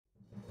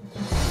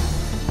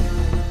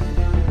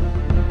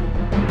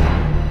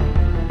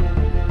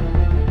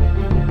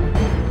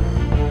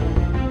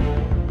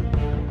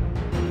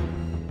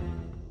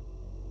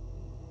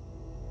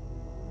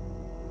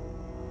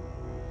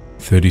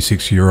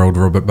36-year-old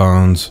Robert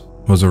Barnes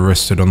was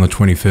arrested on the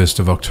 21st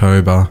of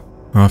October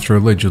after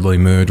allegedly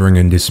murdering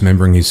and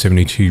dismembering his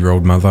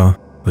 72-year-old mother,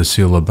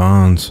 Lucila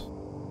Barnes.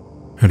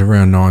 At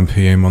around 9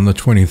 p.m. on the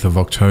 20th of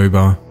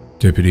October,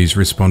 deputies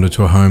responded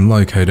to a home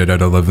located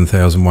at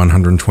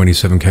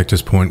 11,127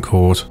 Cactus Point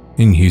Court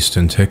in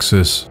Houston,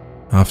 Texas,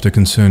 after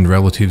concerned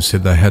relatives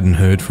said they hadn't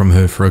heard from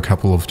her for a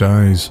couple of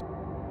days.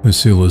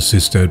 Lucila's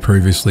sister had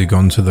previously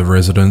gone to the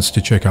residence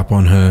to check up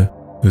on her.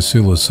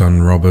 Lucila's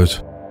son,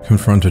 Robert,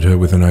 confronted her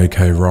with an AK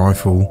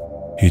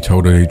rifle. He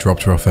told her he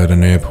dropped her off at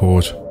an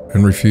airport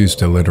and refused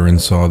to let her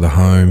inside the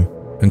home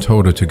and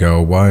told her to go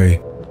away.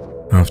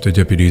 After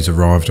deputies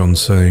arrived on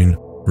scene,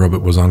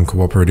 Robert was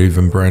uncooperative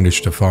and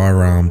brandished a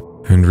firearm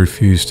and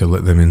refused to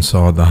let them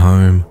inside the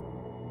home.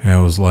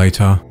 Hours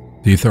later,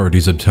 the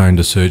authorities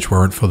obtained a search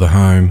warrant for the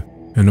home,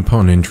 and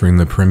upon entering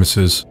the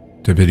premises,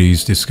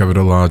 deputies discovered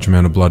a large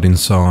amount of blood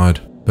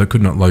inside but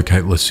could not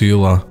locate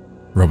Lucila.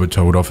 Robert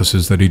told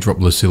officers that he dropped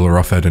Lucila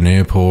off at an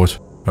airport,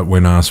 but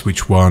when asked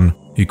which one,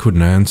 he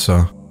couldn't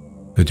answer.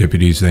 The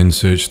deputies then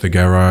searched the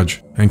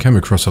garage and came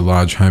across a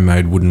large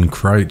homemade wooden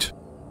crate.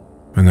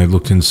 When they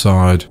looked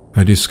inside,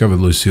 they discovered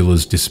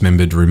Lucila's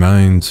dismembered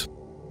remains.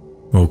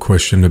 While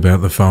questioned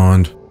about the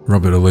find,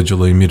 Robert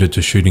allegedly admitted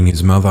to shooting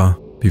his mother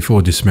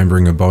before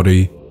dismembering a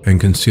body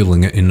and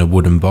concealing it in a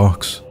wooden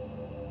box.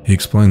 He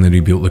explained that he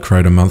built the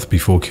crate a month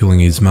before killing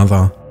his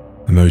mother.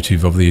 The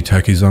motive of the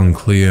attack is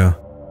unclear.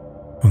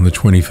 On the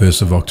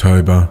 21st of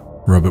October,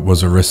 Robert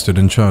was arrested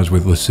and charged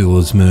with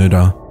Lucila's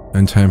murder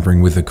and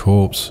tampering with a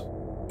corpse.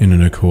 In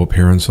a court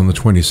appearance on the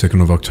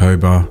 22nd of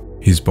October,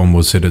 his bond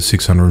was set at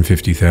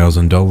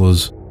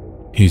 $650,000.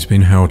 He's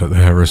been held at the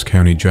Harris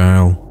County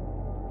Jail.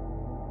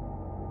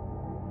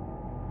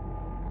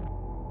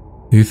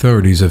 The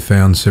authorities have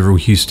found several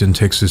Houston,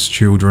 Texas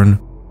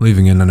children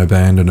living in an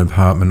abandoned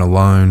apartment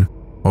alone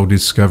while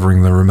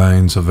discovering the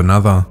remains of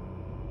another.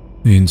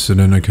 The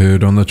incident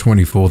occurred on the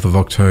 24th of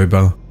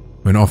October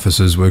when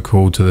officers were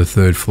called to the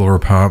third-floor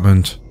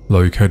apartment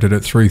located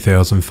at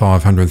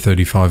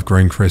 3535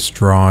 Greencrest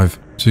Drive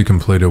to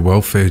complete a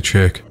welfare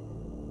check.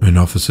 When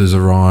officers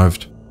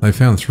arrived, they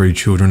found 3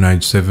 children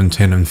aged 7,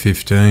 10 and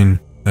 15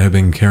 that had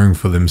been caring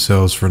for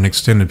themselves for an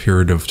extended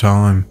period of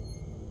time.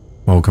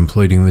 While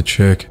completing the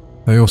check,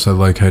 they also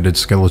located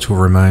skeletal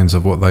remains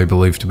of what they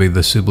believed to be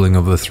the sibling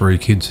of the 3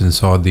 kids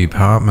inside the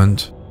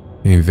apartment.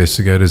 The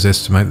investigators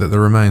estimate that the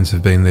remains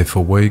have been there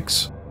for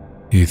weeks.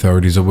 The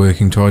authorities are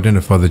working to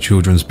identify the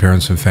children's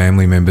parents and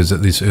family members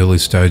at this early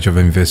stage of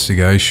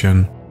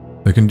investigation.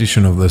 The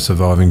condition of the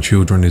surviving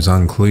children is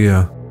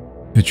unclear.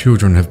 The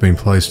children have been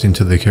placed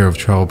into the care of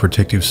Child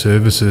Protective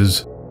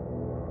Services.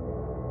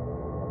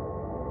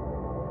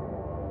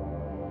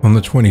 On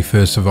the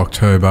 21st of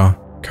October,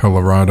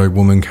 Colorado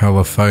woman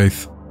Carla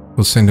Faith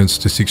was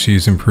sentenced to 6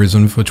 years in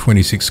prison for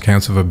 26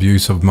 counts of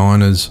abuse of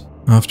minors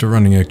after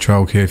running a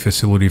childcare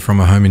facility from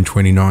a home in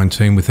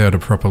 2019 without a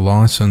proper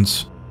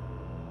license.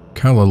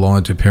 Carla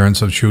lied to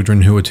parents of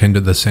children who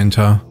attended the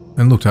centre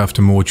and looked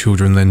after more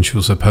children than she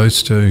was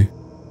supposed to.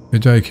 Her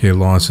daycare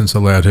license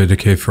allowed her to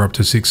care for up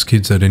to 6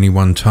 kids at any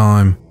one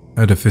time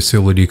at a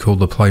facility called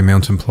the Play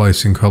Mountain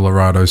Place in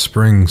Colorado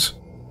Springs.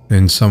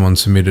 Then someone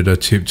submitted a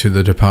tip to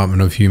the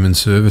Department of Human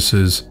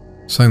Services,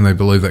 saying they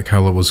believed that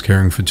Carla was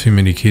caring for too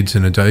many kids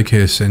in a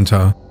daycare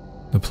centre.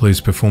 The police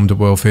performed a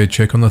welfare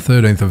check on the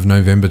 13th of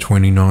November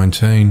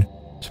 2019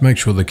 to make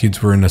sure the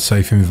kids were in a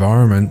safe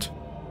environment.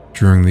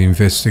 During the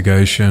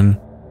investigation,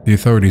 the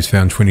authorities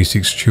found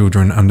 26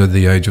 children under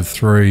the age of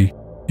 3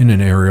 in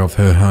an area of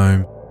her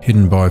home,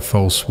 hidden by a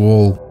false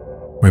wall.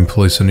 When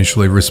police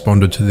initially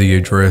responded to the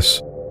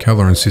address,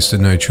 Carla insisted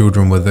no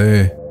children were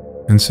there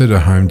and said her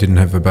home didn't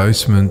have a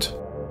basement,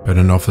 but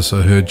an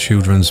officer heard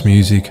children's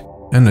music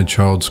and a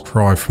child's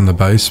cry from the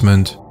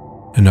basement.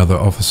 Another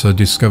officer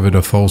discovered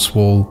a false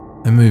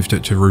wall and moved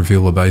it to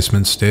reveal a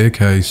basement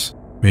staircase.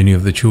 Many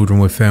of the children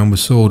were found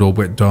with soiled or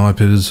wet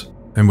diapers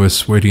and were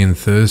sweaty and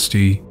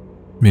thirsty.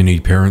 Many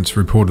parents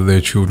reported their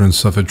children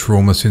suffered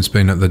trauma since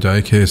being at the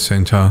daycare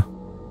centre,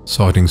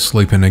 citing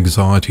sleep and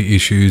anxiety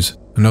issues,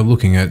 and are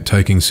looking at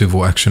taking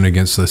civil action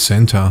against the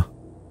centre.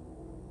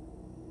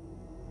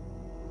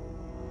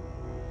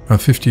 A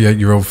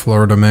 58-year-old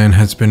Florida man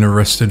has been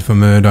arrested for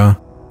murder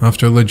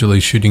after allegedly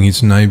shooting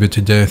his neighbour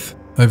to death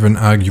over an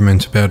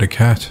argument about a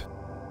cat.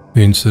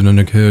 The incident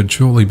occurred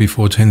shortly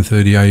before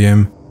 10:30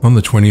 a.m. on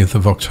the 20th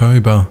of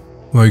October,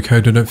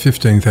 located at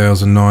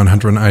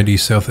 15,980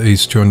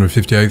 Southeast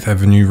 258th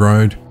Avenue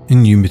Road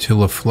in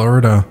Umatilla,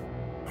 Florida.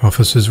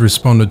 Officers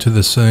responded to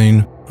the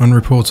scene on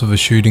reports of a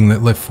shooting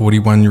that left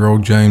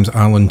 41-year-old James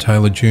Arlen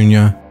Taylor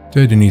Jr.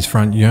 dead in his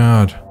front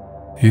yard.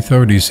 The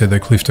authorities said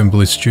that Clifton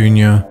Bliss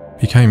Jr.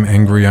 became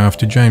angry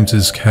after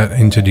James's cat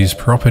entered his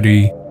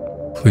property.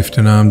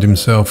 Clifton armed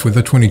himself with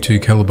a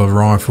 .22 caliber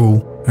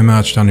rifle and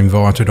marched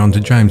uninvited onto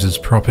James's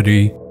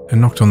property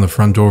and knocked on the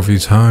front door of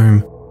his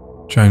home.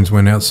 James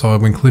went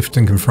outside when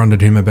Clifton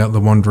confronted him about the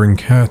wandering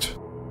cat.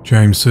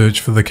 James searched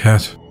for the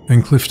cat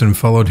and Clifton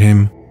followed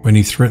him when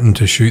he threatened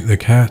to shoot the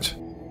cat.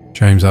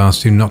 James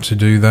asked him not to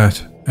do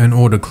that and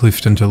ordered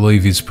Clifton to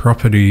leave his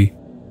property.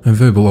 A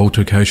verbal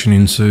altercation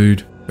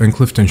ensued, and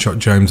Clifton shot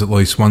James at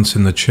least once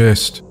in the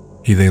chest.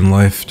 He then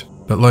left,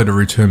 but later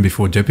returned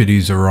before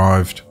deputies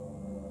arrived.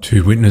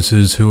 2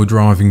 witnesses who were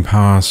driving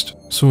past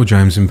saw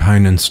James in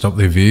pain and stopped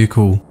their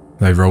vehicle.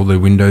 They rolled their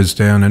windows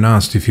down and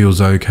asked if he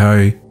was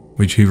okay,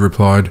 which he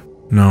replied,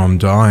 "No, I'm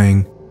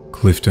dying."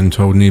 Clifton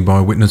told nearby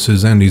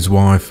witnesses and his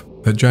wife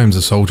that James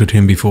assaulted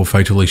him before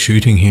fatally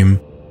shooting him.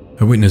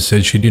 A witness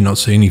said she did not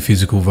see any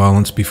physical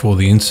violence before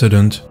the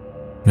incident.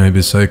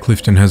 Neighbours say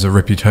Clifton has a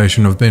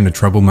reputation of being a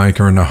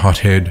troublemaker and a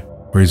hothead,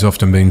 where he's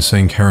often been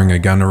seen carrying a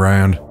gun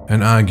around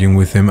and arguing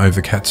with them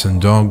over cats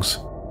and dogs.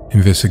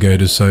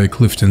 Investigators say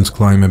Clifton's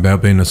claim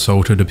about being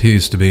assaulted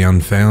appears to be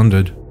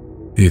unfounded.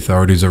 The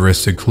authorities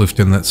arrested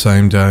Clifton that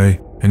same day,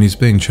 and he's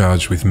been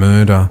charged with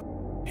murder.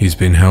 He's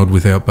been held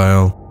without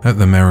bail at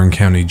the Marin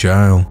County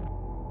Jail.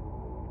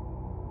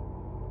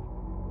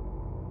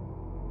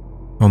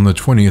 On the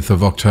 20th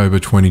of October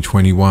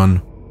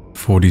 2021,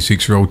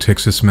 46-year-old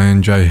Texas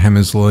man Jay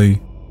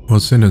Hammersley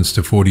was sentenced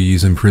to 40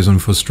 years in prison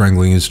for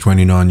strangling his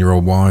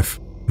 29-year-old wife,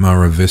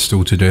 Mara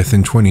Vestal, to death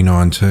in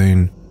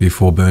 2019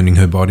 before burning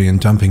her body and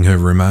dumping her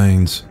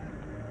remains.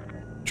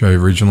 Jay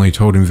originally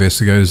told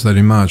investigators that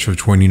in March of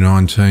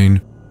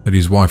 2019 that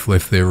his wife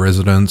left their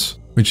residence,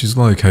 which is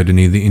located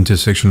near the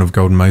intersection of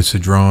Golden Mesa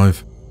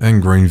Drive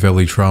and Green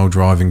Valley Trail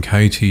Drive in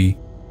Katy,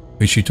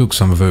 where she took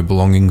some of her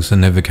belongings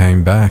and never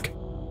came back.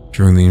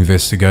 During the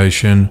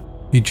investigation,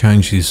 he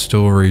changed his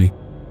story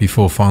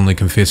before finally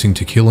confessing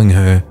to killing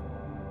her.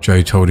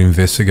 Jay told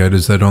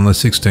investigators that on the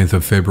 16th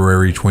of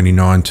February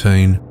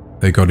 2019,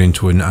 they got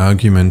into an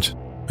argument,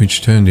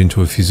 which turned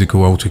into a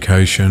physical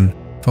altercation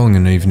following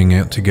an evening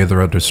out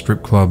together at a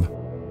strip club.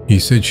 He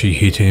said she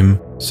hit him,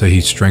 so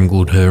he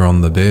strangled her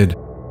on the bed.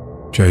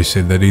 Jay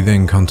said that he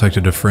then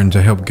contacted a friend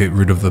to help get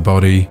rid of the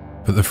body,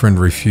 but the friend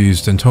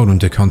refused and told him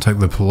to contact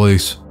the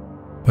police.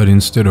 But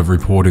instead of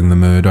reporting the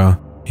murder,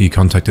 he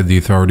contacted the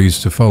authorities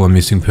to file a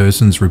missing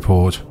persons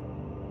report.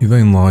 He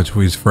then lied to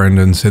his friend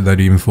and said that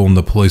he informed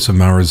the police of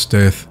Mara's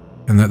death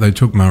and that they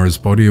took Mara's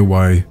body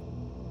away.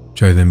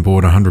 Jay then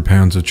bought 100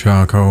 pounds of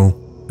charcoal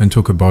and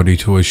took a body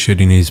to a shed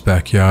in his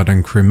backyard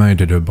and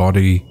cremated her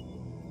body.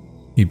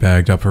 He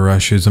bagged up her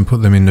ashes and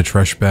put them in the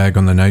trash bag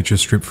on the nature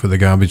strip for the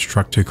garbage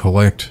truck to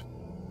collect.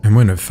 And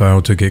when it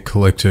failed to get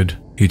collected,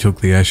 he took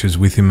the ashes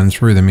with him and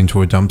threw them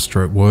into a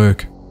dumpster at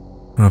work.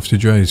 After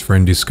Jay's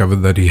friend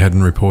discovered that he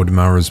hadn't reported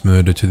Mara's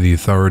murder to the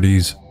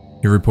authorities,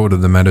 he reported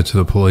the matter to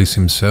the police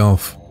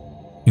himself.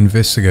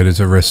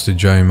 Investigators arrested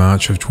Jay in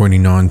March of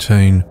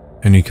 2019,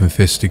 and he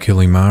confessed to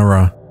killing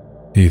Mara.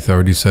 The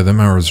authorities say that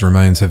Mara's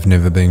remains have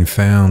never been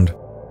found.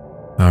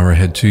 Mara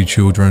had 2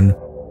 children,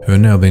 who are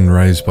now being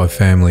raised by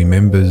family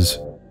members.